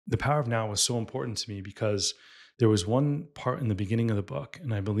the power of now was so important to me because there was one part in the beginning of the book,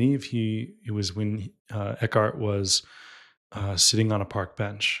 and I believe it was when Eckhart was sitting on a park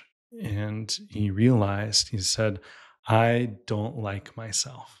bench, and he said, "I don't like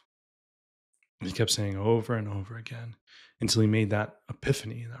myself." And he kept saying over and over again until he made that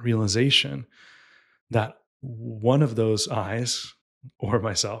epiphany, that realization that one of those eyes or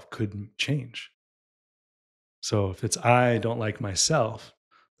myself could change. So if it's I don't like myself,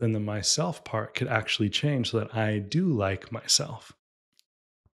 then the myself part could actually change so that I do like myself.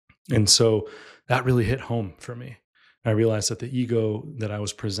 And so that really hit home for me. I realized that the ego that I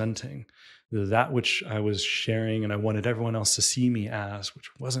was presenting, that which I was sharing and I wanted everyone else to see me as, which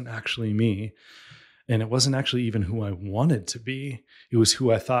wasn't actually me, and it wasn't actually even who I wanted to be. It was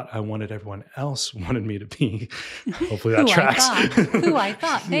who I thought I wanted everyone else wanted me to be. Hopefully that tracks. Who I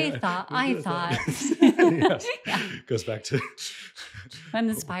thought, they Yeah. thought, I thought. Yes. Yeah. Goes back to And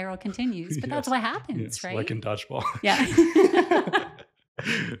the spiral continues. But that's yes. what happens, Yes, right? like in dodgeball. Yeah.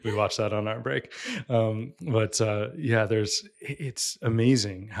 We watched that on our break. But yeah, it's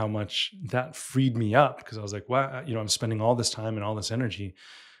amazing how much that freed me up, because I was like, wow, I'm spending all this time and all this energy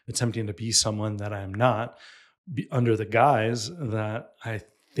attempting to be someone that I am not, under the guise that I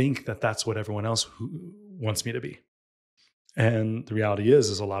think that that's what everyone else wants me to be. And the reality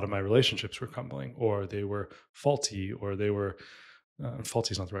is a lot of my relationships were crumbling, or they were faulty, or they were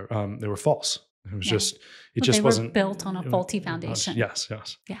faulty is not the right. They were false. It was Yeah. just, it Well, just they were wasn't built on a faulty foundation. Yes,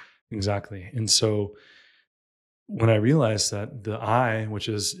 yes, Yeah. exactly. And so when I realized that the I,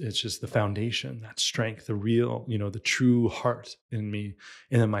 it's just the foundation, that strength, the real, the true heart in me,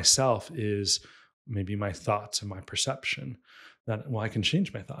 and then myself is maybe my thoughts and my perception. That, well, I can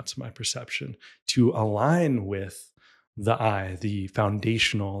change my thoughts and my perception to align with the I, the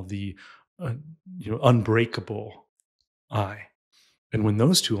foundational, the uh, unbreakable I. And when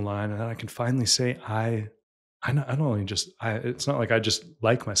those two align, and then I can finally say, I not only just, it's not like I just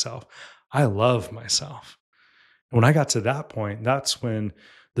like myself, I love myself. And when I got to that point, that's when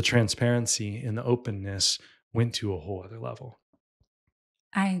the transparency and the openness went to a whole other level.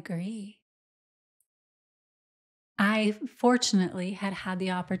 I agree. I fortunately had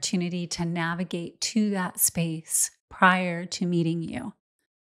the opportunity to navigate to that space prior to meeting you.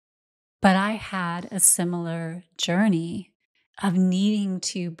 But I had a similar journey of needing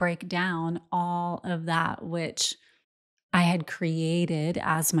to break down all of that which I had created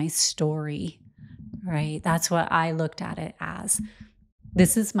as my story, right? That's what I looked at it as.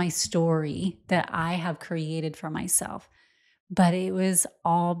 This is my story that I have created for myself. But it was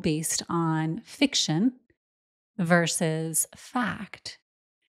all based on fiction versus fact.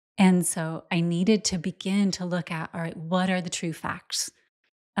 And so I needed to begin to look at, all right, what are the true facts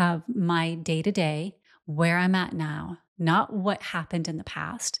of my day to day, where I'm at now, not what happened in the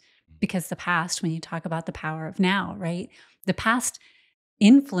past? Because the past, when you talk about the power of now, right? The past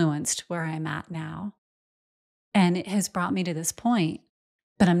influenced where I'm at now, and it has brought me to this point,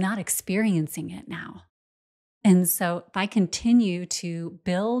 but I'm not experiencing it now. And so if I continue to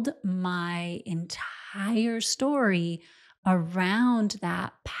build my entire story around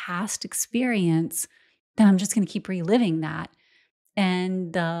that past experience, then I'm just going to keep reliving that.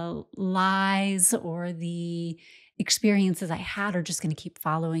 And the lies or the experiences I had are just going to keep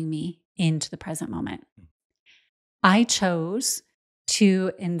following me into the present moment. I chose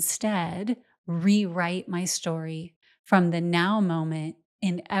to instead rewrite my story from the now moment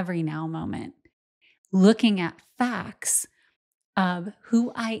in every now moment, looking at facts of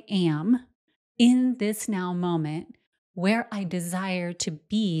who I am in this now moment, where I desire to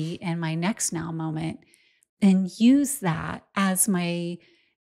be in my next now moment, and use that as my,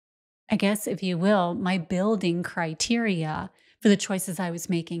 I guess, if you will, my building criteria for the choices I was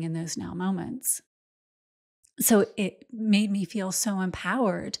making in those now moments. So it made me feel so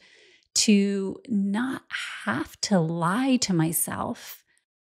empowered to not have to lie to myself,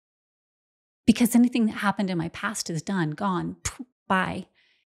 because anything that happened in my past is done, gone, bye.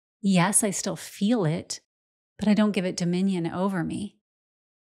 Yes, I still feel it, but I don't give it dominion over me.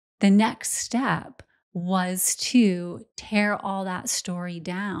 The next step was to tear all that story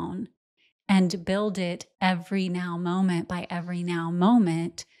down and build it every now moment by every now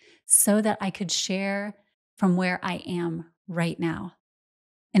moment, so that I could share from where I am right now.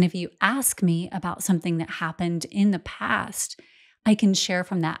 And if you ask me about something that happened in the past, I can share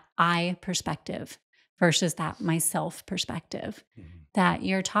from that I perspective versus that myself perspective that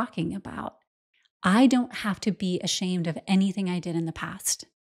you're talking about. I don't have to be ashamed of anything I did in the past,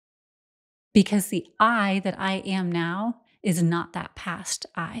 because the I that I am now is not that past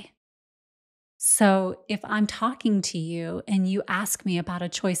I. So if I'm talking to you and you ask me about a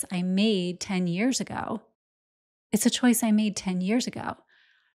choice I made 10 years ago, it's a choice I made 10 years ago.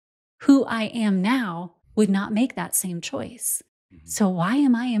 Who I am now would not make that same choice. Mhm. So why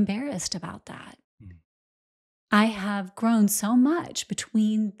am I embarrassed about that? Mhm. I have grown so much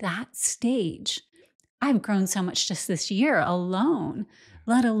between that stage. I've grown so much just this year alone, Yeah.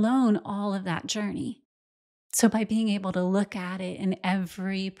 let alone all of that journey. So, by being able to look at it in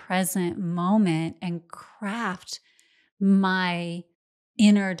every present moment and craft my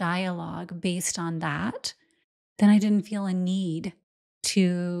inner dialogue based on that, then I didn't feel a need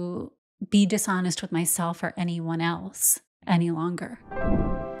to be dishonest with myself or anyone else any longer.